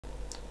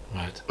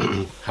Right,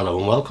 hello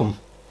and welcome.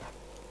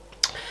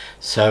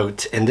 So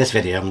in this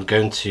video I'm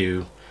going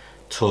to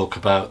talk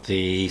about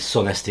the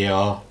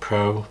SunSDR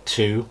Pro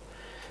 2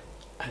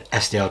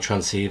 SDR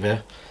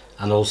Transceiver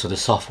and also the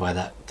software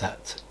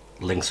that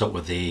links up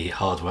with the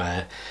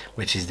hardware,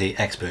 which is the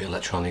Expert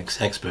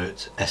Electronics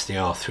Expert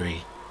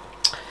SDR3.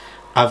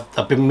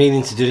 I've been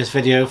meaning to do this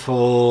video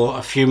for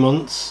a few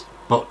months,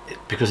 but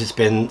because it's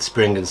been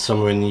spring and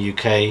summer in the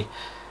UK,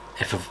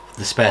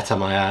 the spare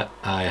time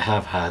I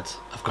have had,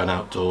 I've gone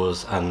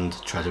outdoors and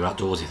tried to do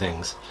outdoorsy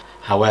things.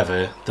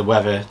 However, the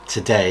weather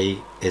today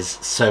is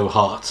so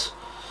hot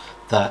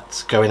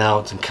that going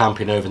out and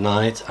camping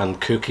overnight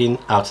and cooking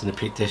out in the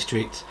Peak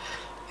District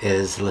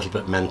is a little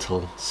bit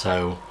mental,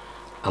 so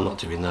I'm not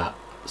doing that.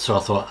 So I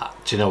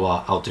thought, do you know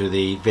what, I'll do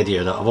the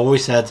video that I've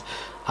always said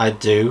I'd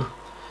do.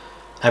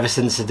 Ever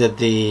since I did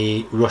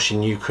the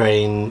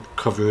Russian-Ukraine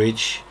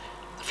coverage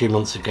a few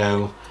months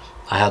ago,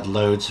 I had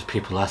loads of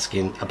people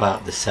asking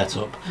about the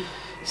setup,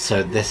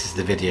 so this is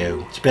the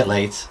video. It's a bit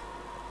late,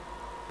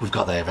 we've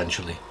got there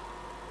eventually.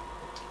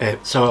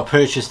 So I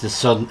purchased the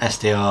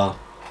SunSDR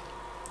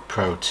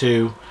Pro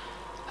 2,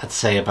 I'd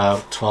say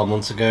about 12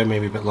 months ago,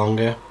 maybe a bit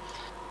longer.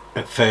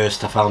 At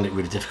first I found it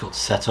really difficult to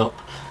set up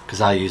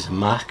because I use a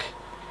Mac.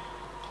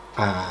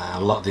 A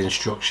lot of the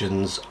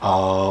instructions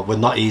were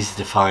not easy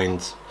to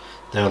find,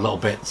 they're a little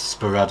bit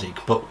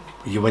sporadic, but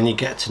when you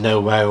get to know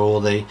where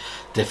all the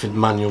different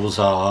manuals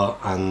are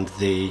and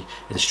the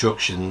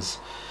instructions,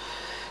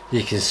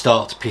 you can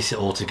start to piece it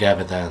all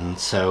together then.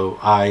 So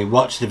I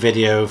watched the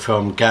video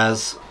from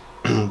Gaz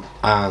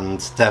and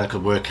then I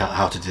could work out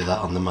how to do that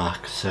on the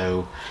Mac.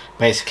 So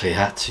basically I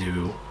had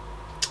to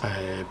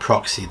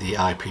proxy the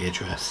IP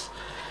address.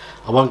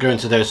 I won't go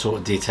into those sort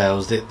of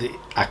details.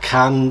 I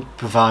can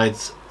provide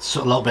a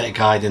little bit of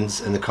guidance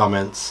in the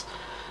comments,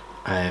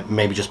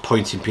 maybe just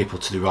pointing people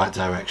to the right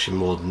direction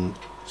more than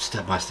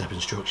step-by-step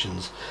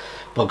instructions.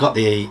 But got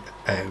it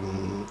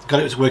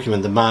was working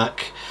with the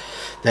Mac.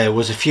 There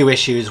was a few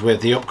issues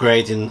with the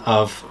upgrading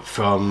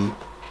from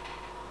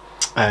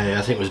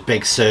I think it was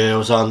Big Sur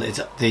was on it.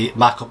 The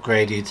Mac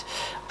upgraded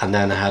and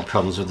then I had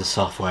problems with the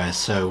software,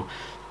 so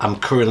I'm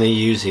currently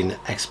using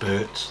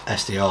Expert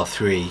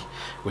SDR3,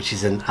 which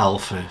is in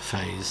alpha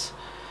phase.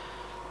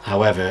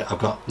 However, I've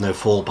got no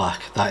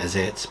fallback, that is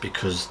it,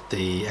 because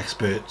the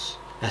Expert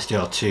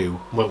SDR2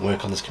 won't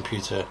work on this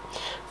computer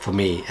for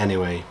me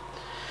anyway.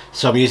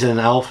 So I'm using an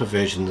alpha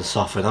version of the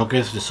software, and I'll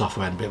go through the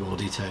software in a bit more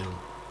detail.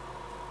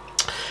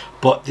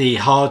 But the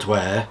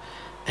hardware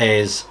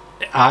is,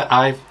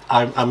 I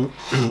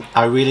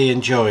really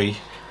enjoy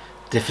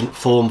different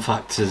form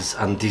factors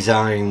and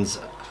designs.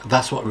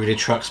 That's what really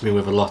attracts me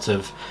with a lot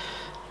of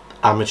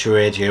amateur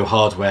radio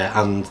hardware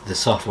and the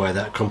software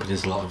that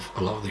accompanies a lot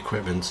of the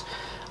equipment.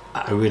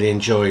 I really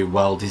enjoy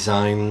well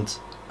designed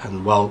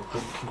and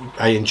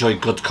I enjoy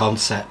good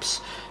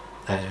concepts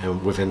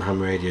within ham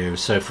radio.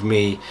 So for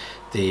me,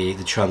 the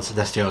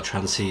SDR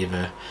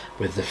transceiver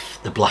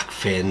with the black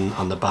fin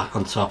on the back,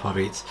 on top of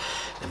it,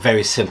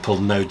 very simple,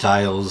 no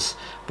dials,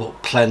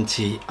 but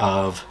plenty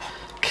of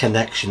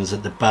connections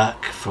at the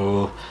back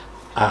for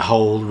a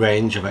whole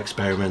range of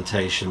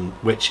experimentation,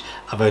 which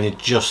I've only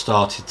just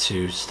started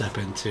to step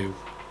into.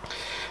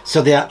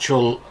 So the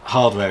actual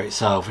hardware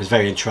itself is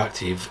very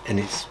interactive in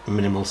its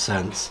minimal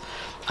sense,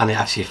 and it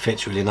actually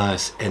fits really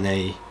nice in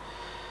a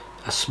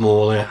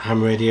smaller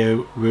ham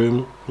radio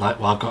room like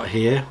what I've got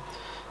here.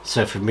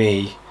 So for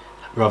me,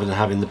 rather than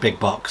having the big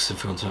box in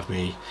front of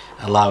me,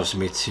 it allows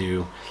me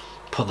to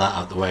put that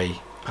out the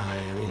way,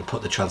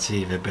 put the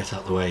transceiver bit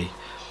out the way,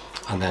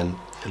 and then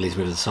it leaves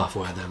me with the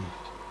software then.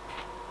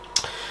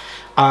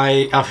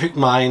 I've hooked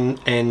mine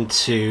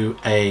into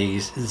a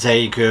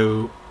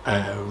Zago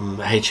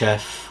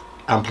HF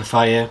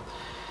amplifier,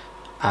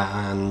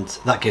 and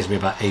that gives me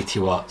about 80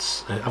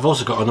 watts. I've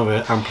also got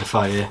another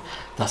amplifier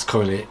that's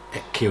currently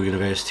at Keele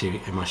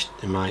University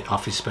in my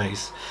office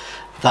space.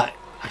 That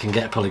I can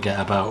probably get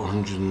about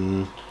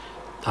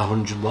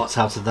 100 watts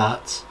out of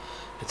that.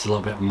 It's a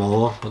little bit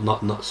more, but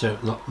not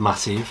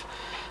massive.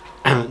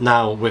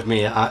 Now with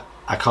me, I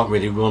can't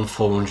really run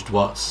 400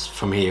 watts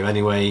from here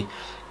anyway,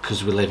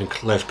 because we live in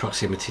close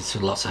proximity to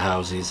lots of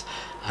houses,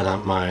 and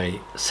at my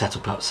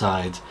setup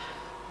outside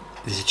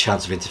there's a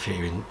chance of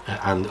interfering,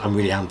 and I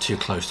really am too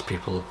close to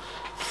people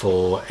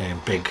for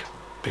big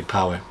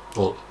power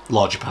or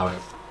larger power.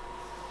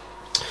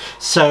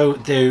 So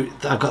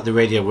I've got the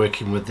radio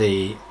working with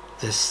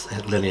this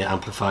linear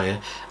amplifier,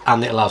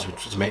 and it allows me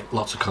to make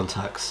lots of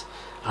contacts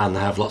and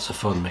have lots of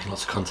fun making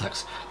lots of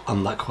contacts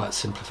on that quite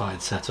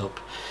simplified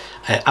setup.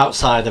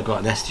 Outside I've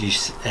got an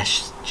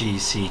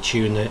SGC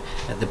tuner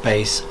at the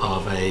base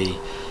of a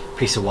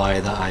piece of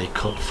wire that I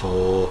cut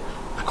for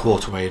a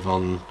quarter wave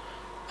on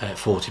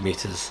 40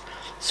 meters.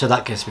 So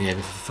that gets me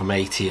everything from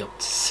 80 up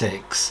to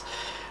 6.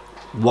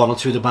 One or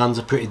two of the bands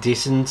are pretty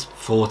decent.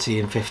 40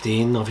 and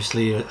 15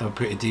 obviously are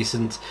pretty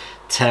decent.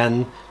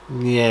 10,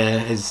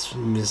 yeah, is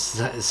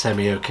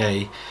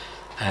semi-okay.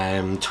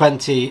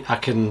 20, I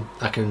can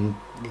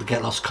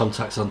get lots of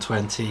contacts on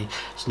 20.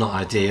 It's not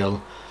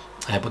ideal.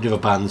 but the other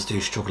bands do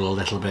struggle a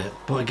little bit,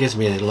 but it gives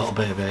me a little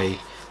bit of a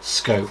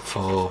scope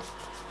for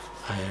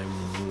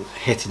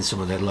hitting some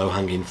of the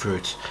low-hanging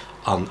fruit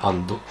on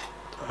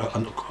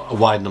a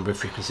wide number of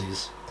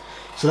frequencies.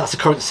 So that's the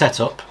current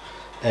setup.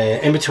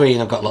 In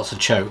between I've got lots of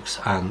chokes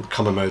and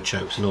common mode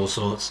chokes and all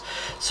sorts,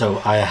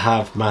 so I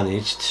have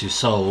managed to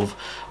solve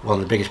one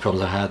of the biggest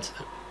problems I had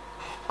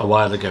a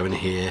while ago in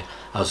here.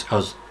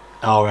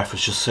 RF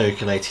was just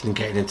circulating and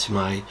getting into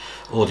my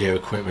audio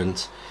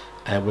equipment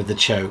with the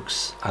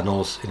chokes, and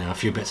also, you know, a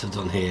few bits I've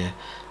done here.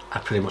 I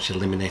pretty much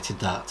eliminated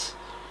that.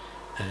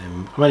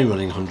 I'm only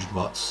running 100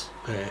 watts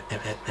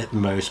at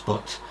most,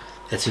 but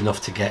it's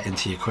enough to get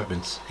into your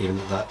equipment, even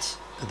at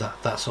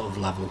that sort of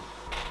level.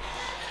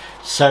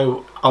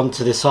 So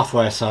onto the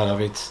software side of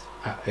it,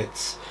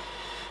 it's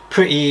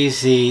pretty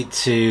easy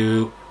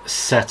to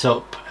set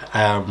up.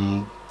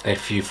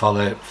 If you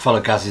follow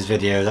Gaz's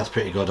video, that's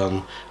pretty good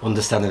on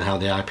understanding how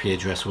the IP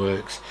address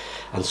works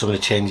and some of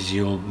the changes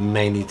you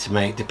may need to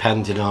make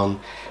depending on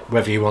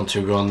whether you want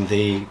to run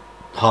the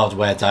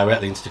hardware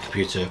directly into the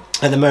computer.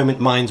 At the moment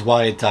mine's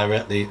wired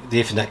directly, the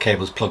Ethernet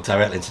cable is plugged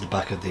directly into the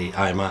back of the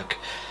iMac.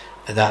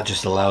 That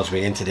just allows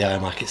me into the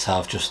iMac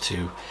itself just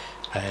to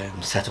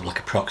set up like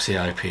a proxy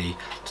IP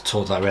to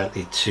talk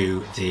directly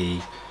to the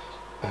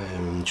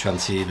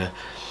transceiver.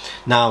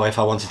 Now if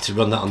I wanted to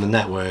run that on the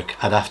network,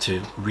 I'd have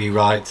to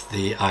rewrite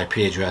the IP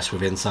address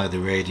with inside the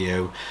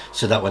radio,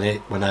 so that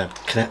when I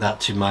connect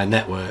that to my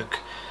network,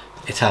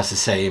 it has the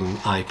same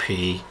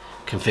IP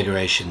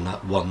configuration,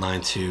 that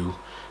 192.168.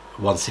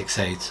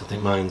 I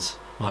think mine's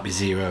might be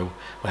 0,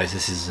 whereas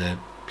this is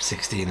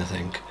 16, I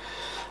think.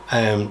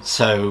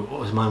 So what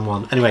was mine,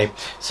 1? Anyway,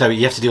 so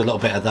you have to do a little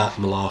bit of that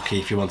malarkey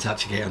if you want to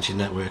actually get onto your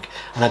network,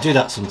 and I do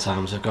that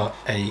sometimes. I've got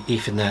a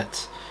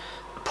Ethernet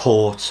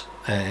port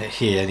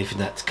here, an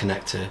Ethernet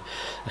connector.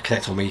 I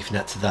connect on my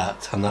Ethernet to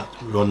that, and that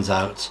runs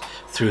out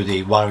through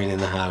the wiring in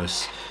the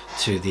house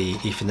to the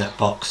Ethernet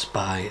box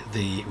by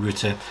the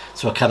router,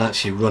 so I can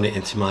actually run it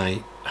into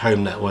my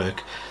home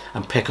network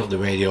and pick up the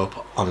radio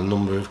up on a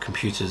number of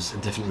computers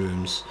in different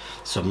rooms,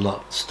 so I'm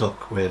not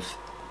stuck with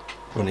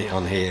running it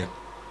on here.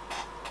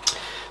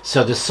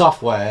 So the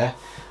software,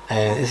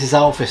 this is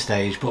alpha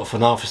stage, but for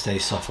an alpha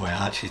stage software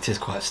actually it is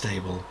quite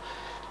stable.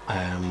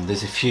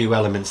 There's a few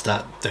elements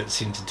that don't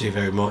seem to do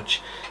very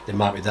much. There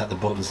might be that the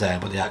buttons there,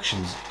 but the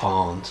actions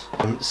aren't.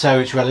 So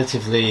it's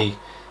relatively,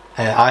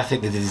 I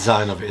think the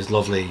design of it is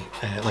lovely.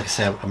 Like I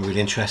say, I'm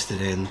really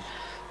interested in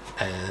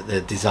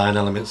the design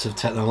elements of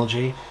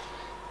technology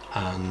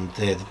and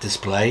the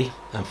display,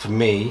 and for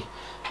me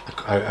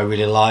I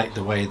really like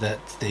the way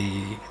that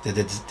the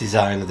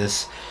design of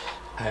this,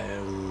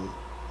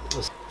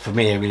 for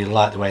me I really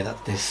like the way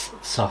that this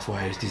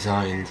software is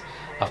designed.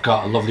 I've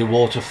got a lovely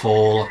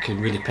waterfall, I can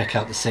really pick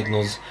out the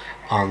signals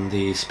on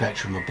the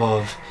spectrum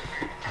above.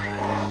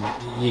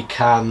 You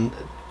can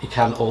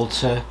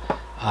alter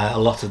a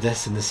lot of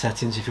this in the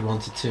settings if you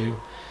wanted to.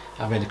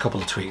 I've made a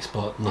couple of tweaks,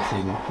 but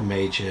nothing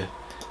major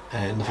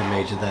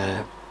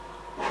there.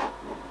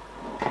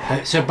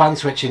 So band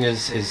switching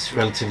is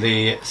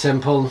relatively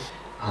simple,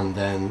 and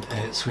then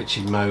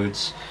switching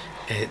modes,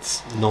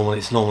 it's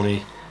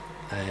normally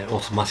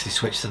automatically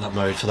switched to that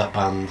mode for that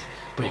band,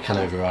 but you can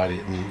override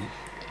it and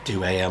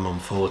do AM on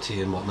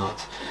 40 and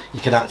whatnot. You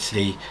can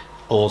actually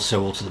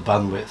also alter the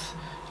bandwidth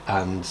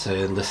and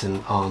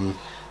listen on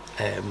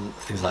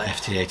things like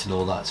FT8 and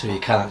all that, so you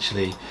can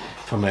actually,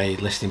 from a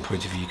listening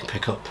point of view, you can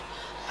pick up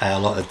a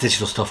lot of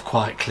digital stuff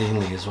quite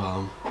cleanly as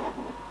well.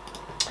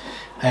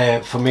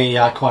 For me,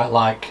 I quite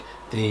like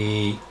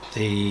the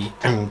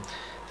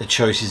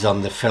choices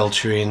on the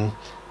filtering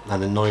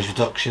and the noise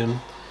reduction.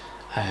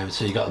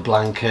 So you got the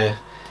blanker.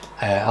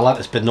 I like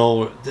this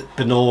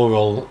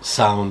binaural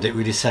sound. It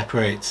really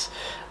separates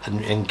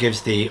and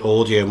gives the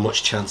audio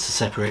much chance to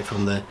separate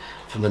from the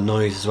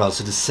noise as well.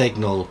 So the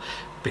signal,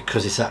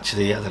 because it's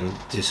actually, I don't know,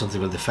 do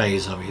something with the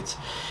phase of it,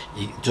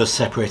 it does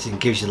separate it and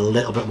gives you a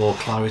little bit more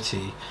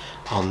clarity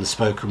on the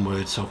spoken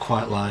word. So I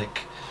quite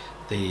like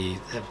the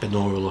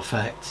binaural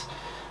effect.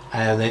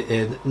 And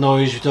the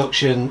noise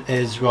reduction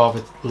is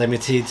rather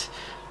limited.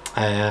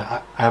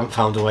 I haven't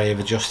found a way of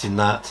adjusting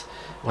that.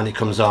 When it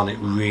comes on,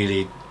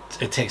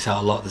 it takes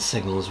out a lot of the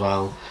signal as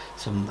well,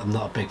 so I'm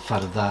not a big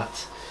fan of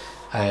that.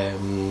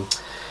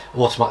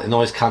 Automatic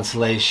noise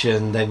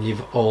cancellation, then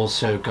you've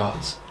also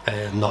got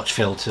notch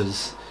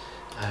filters,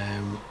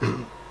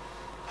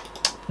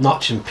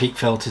 notch and peak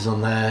filters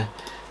on there,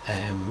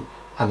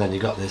 and then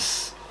you've got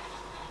this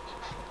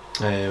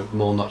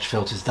more notch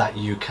filters that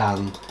you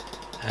can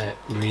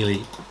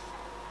really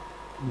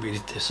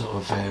sort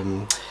of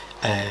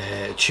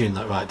tune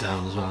that right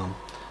down as well.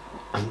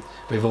 And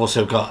we've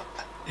also got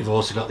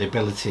the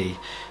ability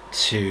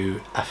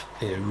to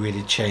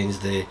really change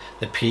the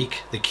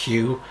peak, the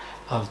Q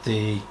of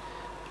the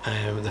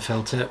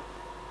filter.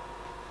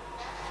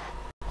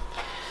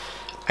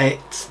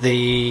 It's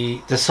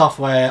the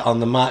software on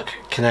the Mac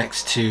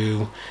connects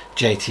to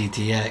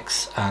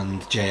JTDX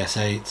and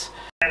JS8.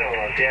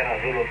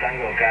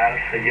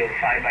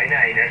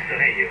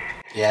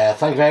 Yeah,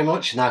 thank you very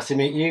much. Nice to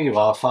meet you. You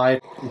are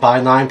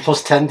 5x9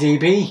 plus 10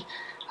 dB.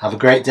 Have a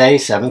great day,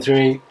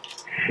 7-3.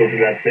 This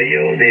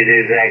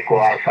is Echo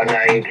Alpha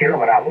 9 Kilo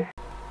Bravo.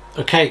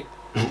 Okay,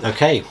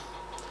 okay.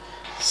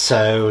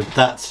 So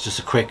that's just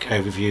a quick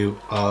overview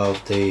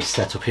of the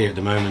setup here at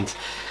the moment.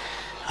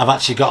 I've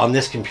actually got on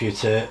this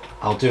computer,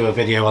 I'll do a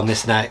video on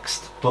this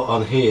next, but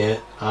on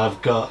here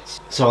I've got,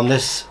 so on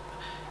this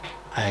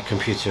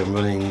computer I'm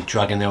running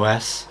Dragon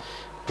OS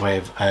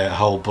with a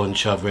whole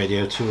bunch of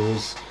radio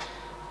tools.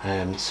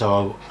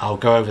 So I'll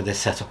go over this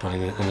setup on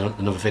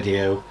another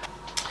video.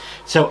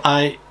 So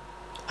I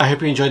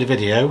hope you enjoyed the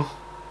video,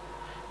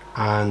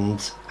 and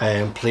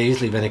please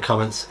leave any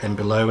comments in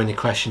below, any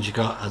questions you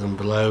got, add them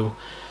below.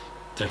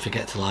 Don't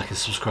forget to like and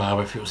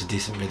subscribe if it was a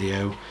decent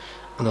video,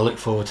 and I look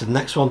forward to the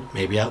next one,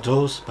 maybe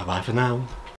outdoors. Bye bye for now.